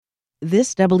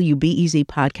This WBEZ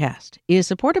podcast is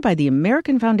supported by the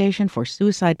American Foundation for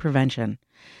Suicide Prevention.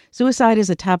 Suicide is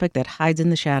a topic that hides in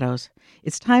the shadows.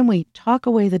 It's time we talk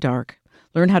away the dark,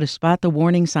 learn how to spot the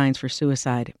warning signs for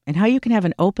suicide, and how you can have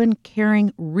an open,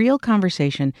 caring, real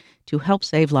conversation to help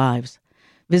save lives.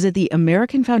 Visit the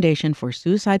American Foundation for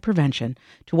Suicide Prevention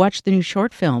to watch the new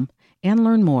short film and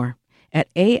learn more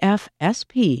at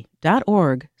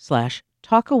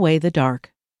afsp.org/talkawaythedark.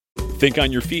 Think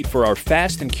on your feet for our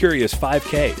Fast and Curious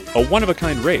 5K, a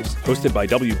one-of-a-kind race hosted by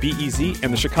WBEZ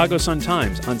and the Chicago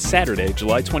Sun-Times on Saturday,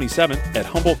 July 27th at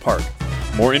Humboldt Park.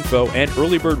 More info and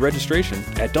early bird registration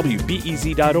at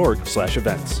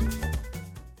wbez.org/events.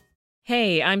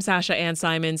 Hey, I'm Sasha Ann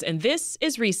Simons, and this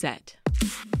is Reset.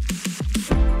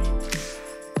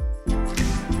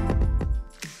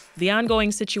 The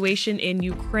ongoing situation in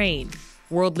Ukraine.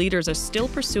 World leaders are still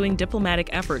pursuing diplomatic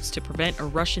efforts to prevent a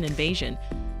Russian invasion,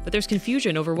 but there's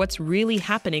confusion over what's really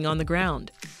happening on the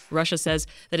ground. Russia says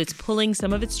that it's pulling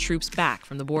some of its troops back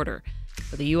from the border,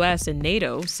 but the U.S. and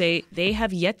NATO say they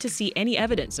have yet to see any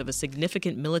evidence of a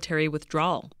significant military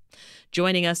withdrawal.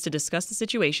 Joining us to discuss the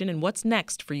situation and what's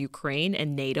next for Ukraine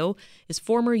and NATO is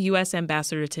former U.S.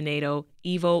 Ambassador to NATO,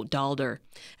 Ivo Daalder.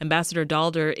 Ambassador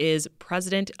Daalder is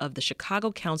president of the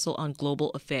Chicago Council on Global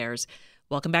Affairs.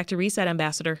 Welcome back to Reset,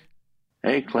 Ambassador.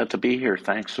 Hey, glad to be here.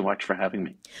 Thanks so much for having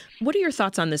me. What are your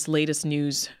thoughts on this latest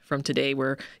news from today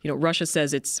where, Russia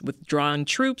says it's withdrawing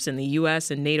troops and the U.S.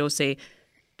 and NATO say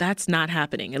that's not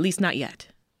happening, at least not yet?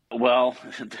 Well,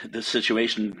 the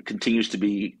situation continues to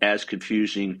be as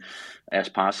confusing as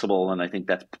possible, and I think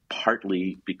that's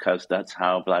partly because that's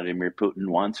how Vladimir Putin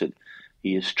wants it.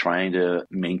 He is trying to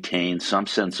maintain some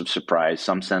sense of surprise,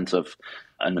 some sense of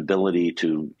an ability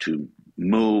to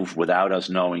move without us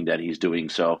knowing that he's doing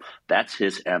so. That's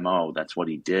his MO. That's what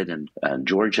he did in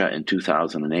Georgia in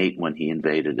 2008 when he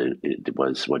invaded. It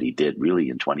was what he did really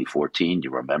in 2014. You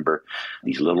remember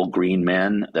these little green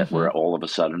men that were all of a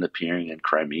sudden appearing in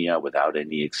Crimea without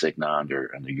any insignia on their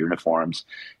uniforms.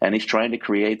 And he's trying to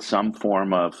create some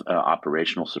form of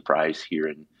operational surprise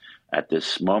here at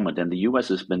this moment. And the U.S.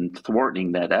 has been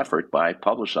thwarting that effort by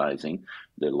publicizing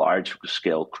the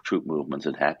large-scale troop movements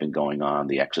that have been going on,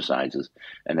 the exercises,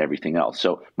 and everything else.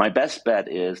 So my best bet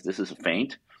is this is a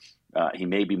feint. He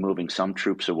may be moving some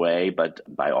troops away, but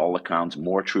by all accounts,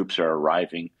 more troops are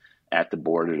arriving at the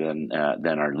border than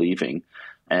are leaving.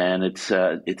 And it's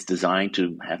designed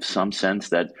to have some sense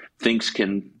that things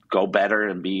can go better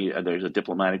and there's a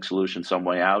diplomatic solution some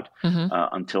way out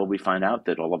until we find out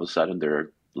that all of a sudden there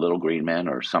are little green men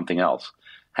or something else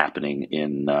happening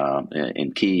in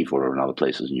Kyiv or in other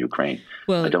places in Ukraine.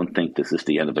 Well, I don't think this is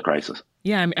the end of the crisis.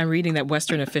 Yeah, I'm reading that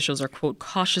Western officials are, quote,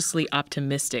 cautiously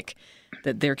optimistic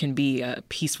that there can be a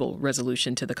peaceful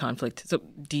resolution to the conflict. So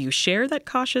do you share that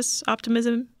cautious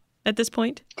optimism at this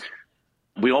point?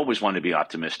 We always want to be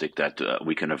optimistic that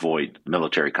we can avoid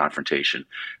military confrontation,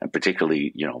 and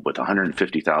particularly, with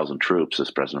 150,000 troops,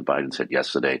 as President Biden said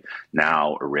yesterday,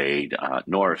 now arrayed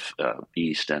north,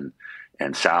 east, and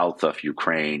south of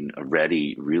Ukraine,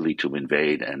 ready really to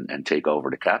invade and take over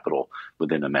the capital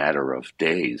within a matter of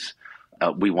days.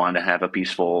 We want to have a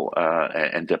peaceful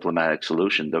and diplomatic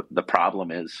solution. The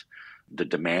problem is the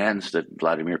demands that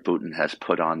Vladimir Putin has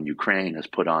put on Ukraine, has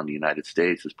put on the United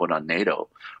States, has put on NATO,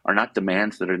 are not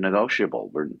demands that are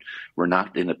negotiable. We're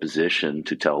not in a position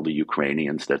to tell the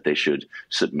Ukrainians that they should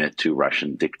submit to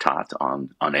Russian diktat on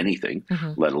anything,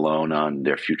 let alone on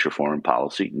their future foreign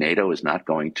policy. NATO is not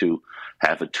going to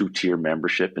have a two-tier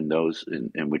membership in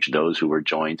which those who were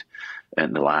joined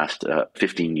in the last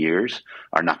 15 years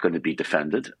are not going to be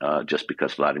defended just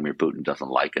because Vladimir Putin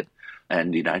doesn't like it.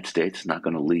 And the United States is not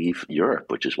going to leave Europe,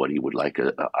 which is what he would like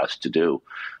us to do.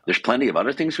 There's plenty of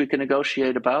other things we can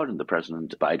negotiate about, and the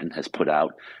President Biden has put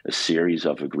out a series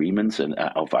of agreements and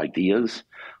of ideas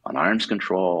on arms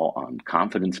control, on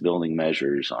confidence-building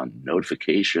measures, on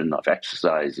notification of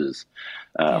exercises,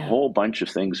 a whole bunch of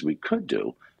things we could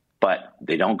do. But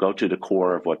they don't go to the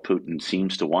core of what Putin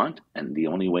seems to want, and the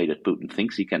only way that Putin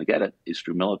thinks he can get it is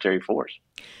through military force.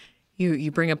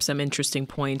 You bring up some interesting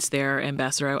points there,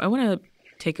 Ambassador. I want to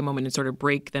take a moment and sort of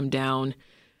break them down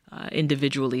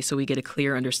individually so we get a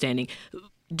clear understanding.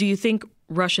 Do you think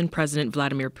Russian President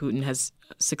Vladimir Putin has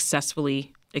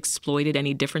successfully exploited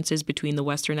any differences between the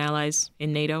Western allies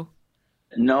in NATO?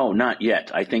 No, not yet.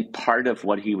 I think part of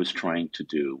what he was trying to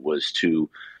do was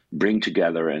to bring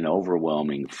together an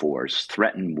overwhelming force,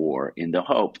 threaten war in the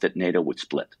hope that NATO would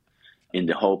split, in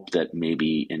the hope that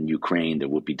maybe in Ukraine there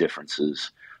would be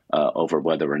differences over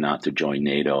whether or not to join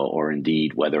NATO or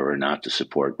indeed whether or not to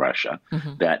support Russia,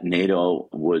 that NATO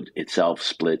would itself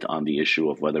split on the issue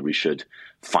of whether we should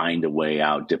find a way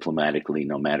out diplomatically,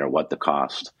 no matter what the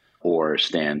cost, or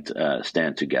stand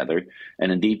together,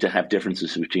 and indeed to have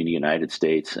differences between the United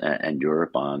States and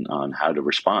Europe on how to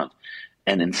respond.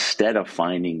 And instead of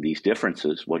finding these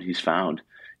differences, what he's found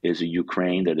is a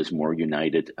Ukraine that is more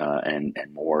united and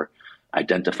more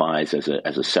identifies as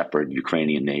a separate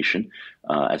Ukrainian nation,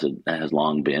 as it has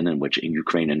long been, in which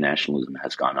Ukrainian nationalism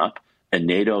has gone up. A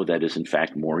NATO that is in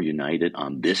fact more united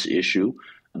on this issue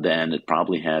than it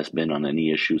probably has been on any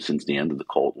issue since the end of the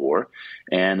Cold War,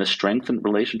 and a strengthened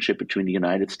relationship between the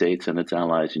United States and its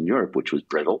allies in Europe, which was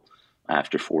brittle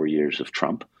after 4 years of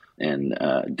Trump and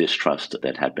distrust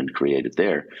that had been created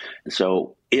there. And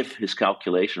so if his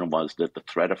calculation was that the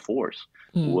threat of force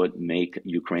would make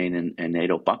Ukraine and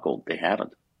NATO buckle, they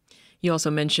haven't. You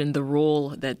also mentioned the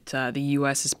role that the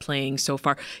U.S. is playing so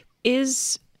far.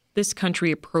 Is this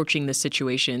country approaching the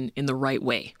situation in the right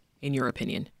way, in your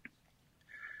opinion?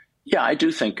 Yeah, I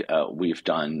do think we've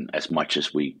done as much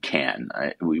as we can.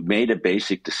 We made a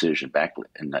basic decision back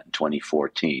in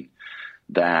 2014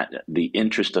 that the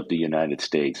interest of the United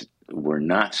States were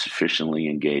not sufficiently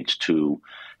engaged to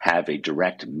have a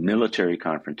direct military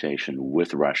confrontation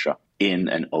with Russia in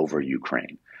and over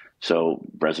Ukraine. So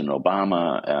President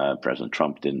Obama, President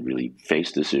Trump didn't really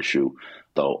face this issue,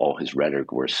 though all his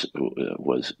rhetoric was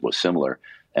similar.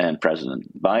 And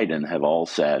President Biden have all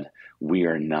said, we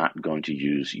are not going to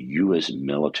use U.S.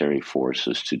 military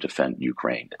forces to defend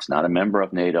Ukraine. It's not a member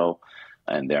of NATO,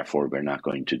 and therefore we're not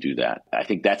going to do that. I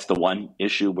think that's the one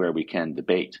issue where we can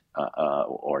debate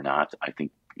or not. I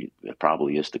think it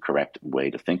probably is the correct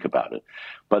way to think about it.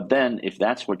 But then if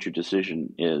that's what your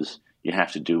decision is, you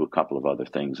have to do a couple of other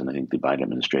things, and I think the Biden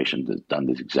administration has done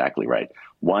this exactly right.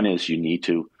 One is you need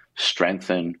to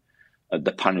strengthen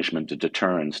the punishment, the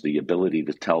deterrence, the ability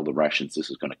to tell the Russians this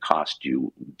is going to cost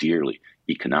you dearly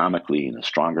economically, and a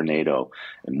stronger NATO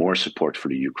and more support for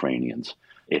the Ukrainians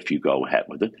if you go ahead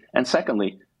with it. And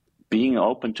secondly, being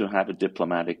open to have a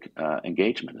diplomatic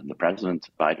engagement. And the President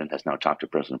Biden has now talked to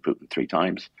President Putin 3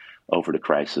 times over the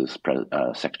crisis.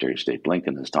 Secretary of State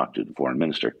Blinken has talked to the Foreign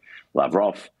Minister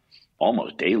Lavrov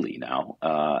almost daily now.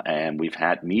 And we've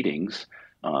had meetings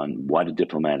on what a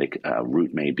diplomatic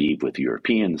route may be with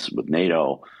Europeans, with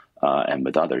NATO, and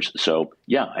with others. So,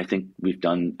 yeah, I think we've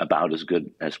done about as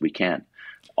good as we can.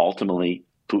 Ultimately,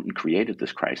 Putin created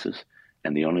this crisis,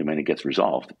 and the only way it gets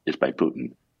resolved is by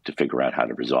Putin to figure out how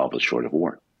to resolve it short of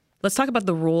war. Let's talk about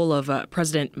the role of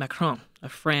President Macron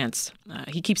of France.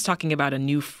 He keeps talking about a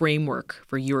new framework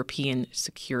for European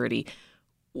security.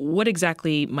 What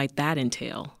exactly might that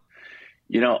entail?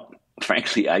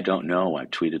 Frankly, I don't know. I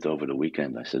tweeted over the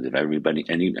weekend. I said,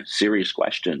 any serious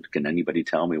question, can anybody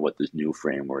tell me what this new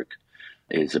framework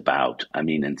is about? I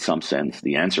mean, in some sense,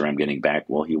 the answer I'm getting back,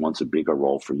 well, he wants a bigger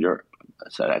role for Europe. I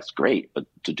said, that's great, but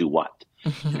to do what?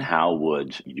 And how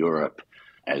would Europe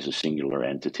as a singular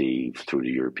entity through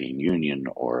the European Union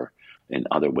or in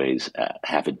other ways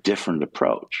have a different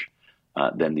approach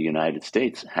than the United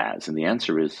States has? And the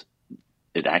answer is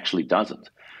it actually doesn't.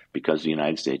 Because the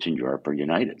United States and Europe are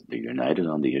united. They're united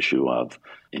on the issue of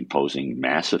imposing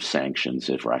massive sanctions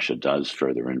if Russia does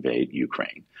further invade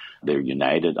Ukraine. They're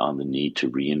united on the need to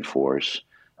reinforce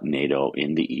NATO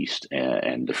in the East,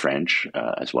 and the French,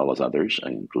 as well as others,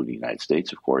 including the United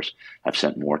States, of course, have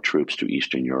sent more troops to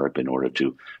Eastern Europe in order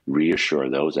to reassure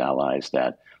those allies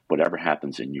that whatever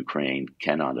happens in Ukraine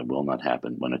cannot and will not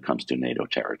happen when it comes to NATO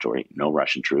territory. No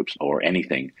Russian troops or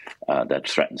anything that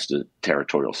threatens the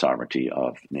territorial sovereignty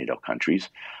of NATO countries.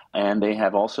 And they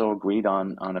have also agreed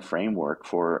on a framework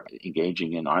for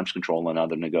engaging in arms control and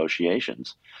other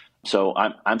negotiations. So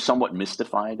I'm somewhat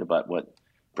mystified about what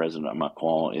President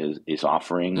Macron is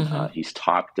offering. He's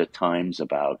talked at times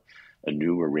about a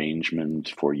new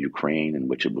arrangement for Ukraine in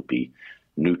which it would be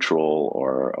neutral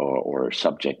or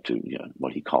subject to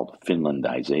what he called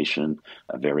Finlandization,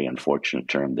 a very unfortunate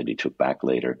term that he took back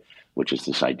later, which is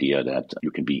this idea that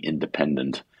you can be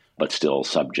independent but still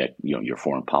subject, your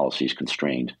foreign policy is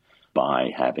constrained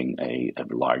by having a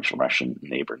large Russian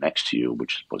neighbor next to you,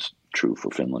 which was true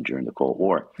for Finland during the Cold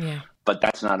War. Yeah. But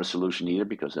that's not a solution either,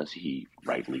 because as he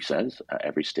rightly says,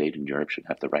 every state in Europe should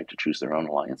have the right to choose their own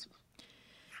alliances.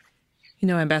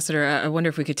 Ambassador, I wonder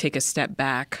if we could take a step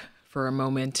back for a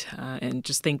moment and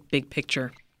just think big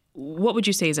picture. What would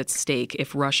you say is at stake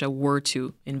if Russia were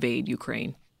to invade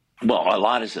Ukraine? Well, a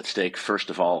lot is at stake,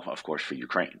 first of all, of course, for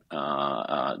Ukraine.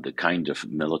 The kind of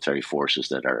military forces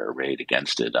that are arrayed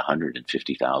against it,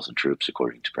 150,000 troops,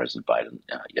 according to President Biden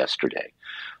yesterday,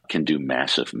 can do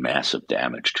massive, massive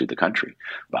damage to the country.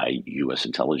 By U.S.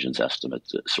 intelligence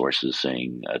estimates, sources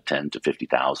saying 10 to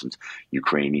 50,000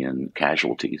 Ukrainian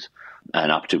casualties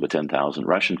and up to 10,000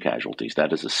 Russian casualties.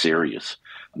 That is a serious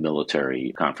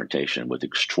military confrontation with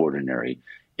extraordinary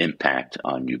impact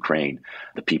on Ukraine.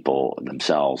 The people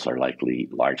themselves are likely,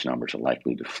 large numbers are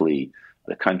likely to flee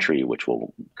the country, which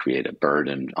will create a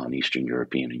burden on Eastern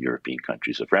European and European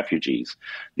countries of refugees.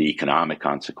 The economic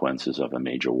consequences of a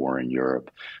major war in Europe,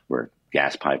 where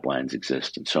gas pipelines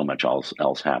exist and so much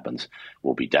else happens,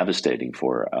 will be devastating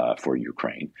for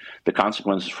Ukraine. The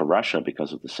consequences for Russia,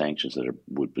 because of the sanctions that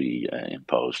would be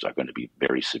imposed, are going to be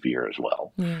very severe as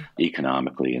well,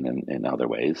 economically and in other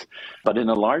ways. But in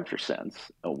a larger sense,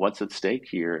 what's at stake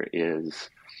here is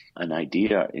an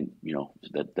idea,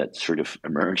 that sort of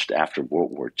emerged after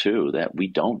World War II, that we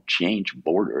don't change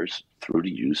borders through the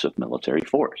use of military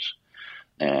force.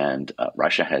 And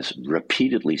Russia has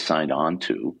repeatedly signed on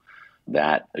to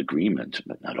that agreement,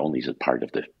 but not only is it part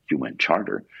of the UN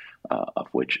Charter, of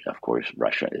which, of course,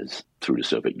 Russia is, through the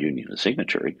Soviet Union, a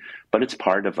signatory, but it's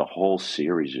part of a whole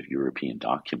series of European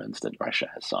documents that Russia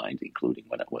has signed, including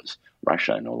when it was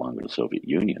Russia and no longer the Soviet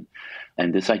Union.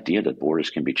 And this idea that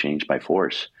borders can be changed by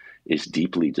force is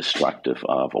deeply destructive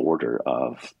of order,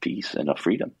 of peace, and of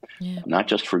freedom, not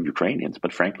just for Ukrainians,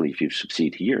 but frankly, if you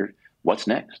succeed here, what's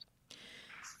next?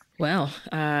 Well,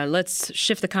 let's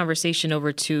shift the conversation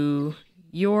over to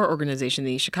your organization,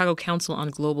 the Chicago Council on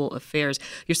Global Affairs.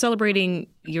 You're celebrating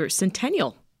your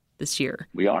centennial this year.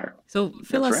 We are. So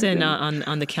fill us in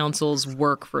on the council's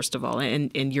work, first of all,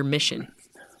 and your mission.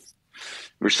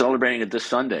 We're celebrating it this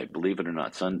Sunday, believe it or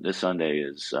not. This Sunday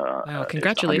is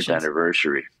congratulations. the 100th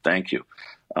anniversary. Thank you.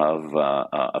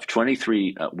 Of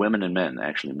 23 women and men,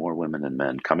 actually more women than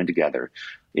men, coming together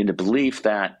in the belief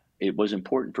that it was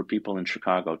important for people in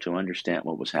Chicago to understand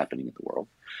what was happening in the world,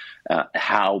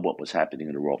 how what was happening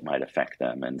in the world might affect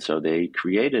them. And so they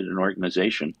created an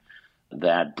organization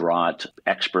that brought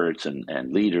experts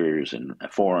and leaders and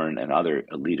foreign and other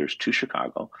leaders to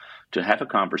Chicago to have a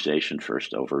conversation,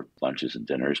 first over lunches and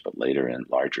dinners, but later in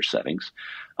larger settings,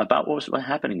 about what was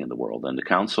happening in the world. And the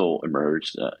council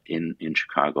emerged in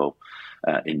Chicago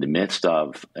in the midst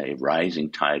of a rising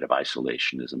tide of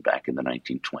isolationism back in the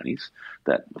 1920s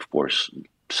that, of course,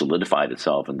 solidified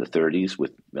itself in the 30s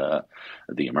with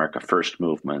the America First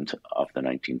movement of the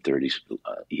 1930s,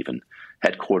 even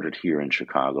headquartered here in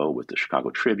Chicago, with the Chicago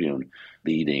Tribune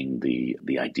leading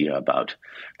the idea about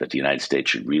that the United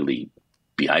States should really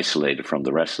be isolated from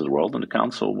the rest of the world. And the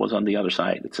council was on the other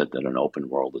side. It said that an open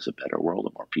world is a better world,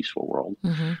 a more peaceful world.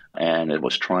 Mm-hmm. And it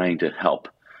was trying to help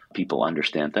people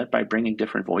understand that by bringing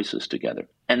different voices together.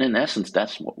 And in essence,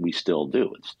 that's what we still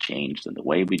do. It's changed in the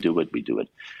way we do it. We do it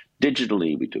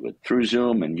digitally. We do it through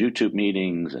Zoom and YouTube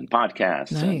meetings and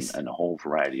podcasts and a whole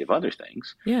variety of other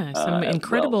things. Yeah, some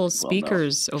incredible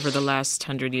speakers over the last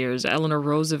 100 years. Eleanor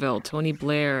Roosevelt, Tony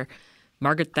Blair,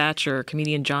 Margaret Thatcher,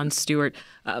 comedian Jon Stewart.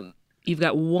 You've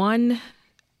got one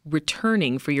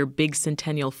returning for your big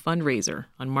centennial fundraiser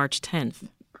on March 10th.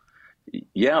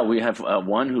 Yeah, we have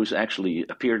one who's actually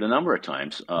appeared a number of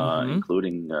times,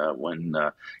 including when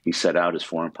he set out his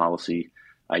foreign policy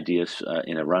ideas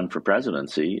in a run for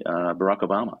presidency, Barack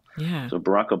Obama. Yeah. So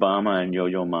Barack Obama and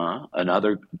Yo-Yo Ma,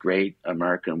 another great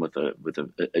American with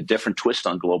a different twist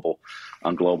on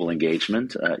global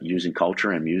engagement, using culture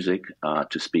and music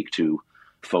to speak to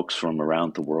folks from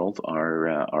around the world, are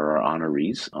our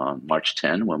honorees on March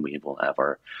 10, when we will have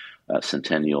our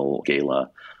centennial gala.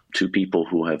 Two people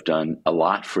who have done a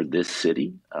lot for this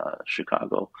city,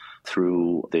 Chicago,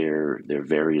 through their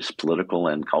various political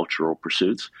and cultural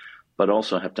pursuits, but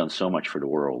also have done so much for the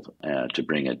world to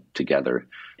bring it together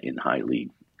in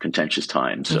highly contentious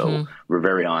times. So we're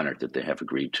very honored that they have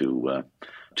agreed to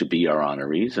be our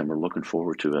honorees, and we're looking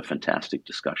forward to a fantastic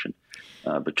discussion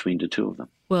between the two of them.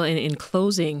 Well, in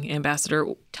closing, Ambassador,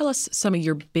 tell us some of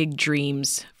your big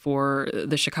dreams for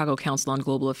the Chicago Council on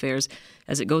Global Affairs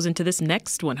as it goes into this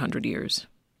next 100 years.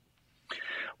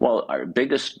 Well, our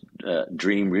biggest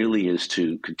dream really is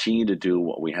to continue to do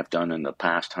what we have done in the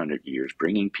past 100 years,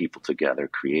 bringing people together,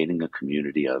 creating a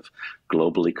community of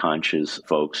globally conscious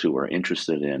folks who are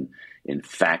interested in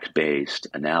fact-based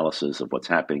analysis of what's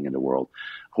happening in the world,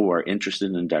 who are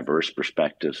interested in diverse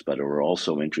perspectives, but who are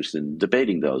also interested in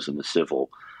debating those in a civil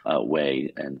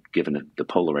way, and given the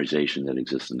polarization that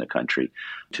exists in the country,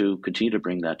 to continue to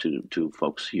bring that to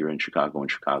folks here in Chicago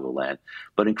and Chicagoland,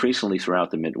 but increasingly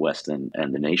throughout the Midwest and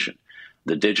the nation.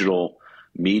 The digital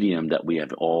medium that we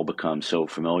have all become so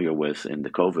familiar with in the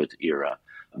COVID era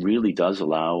really does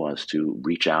allow us to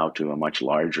reach out to a much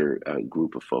larger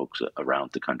group of folks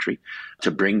around the country, to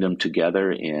bring them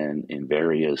together in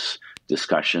various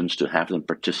discussions, to have them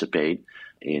participate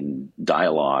in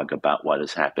dialogue about what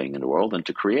is happening in the world, and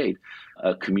to create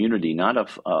a community not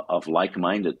of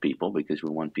like-minded people, because we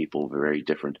want people with very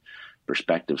different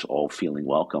perspectives all feeling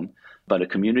welcome, but a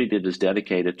community that is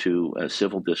dedicated to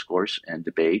civil discourse and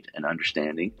debate and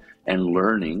understanding and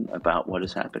learning about what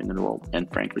is happening in the world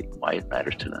and, frankly, why it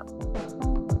matters to them.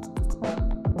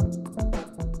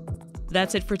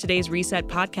 That's it for today's Reset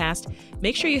podcast.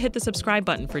 Make sure you hit the subscribe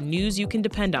button for news you can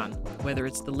depend on, whether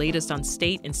it's the latest on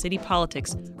state and city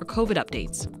politics or COVID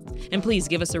updates. And please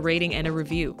give us a rating and a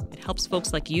review. It helps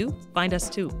folks like you find us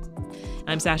too.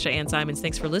 I'm Sasha Ann Simons.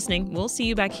 Thanks for listening. We'll see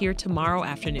you back here tomorrow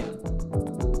afternoon.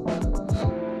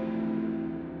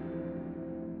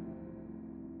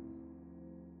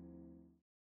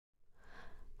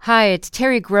 Hi, it's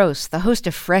Terry Gross, the host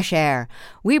of Fresh Air.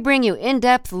 We bring you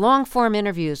in-depth, long-form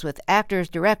interviews with actors,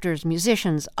 directors,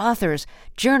 musicians, authors,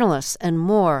 journalists, and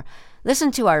more. Listen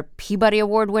to our Peabody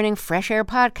Award-winning Fresh Air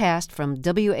podcast from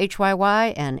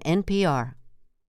WHYY and NPR.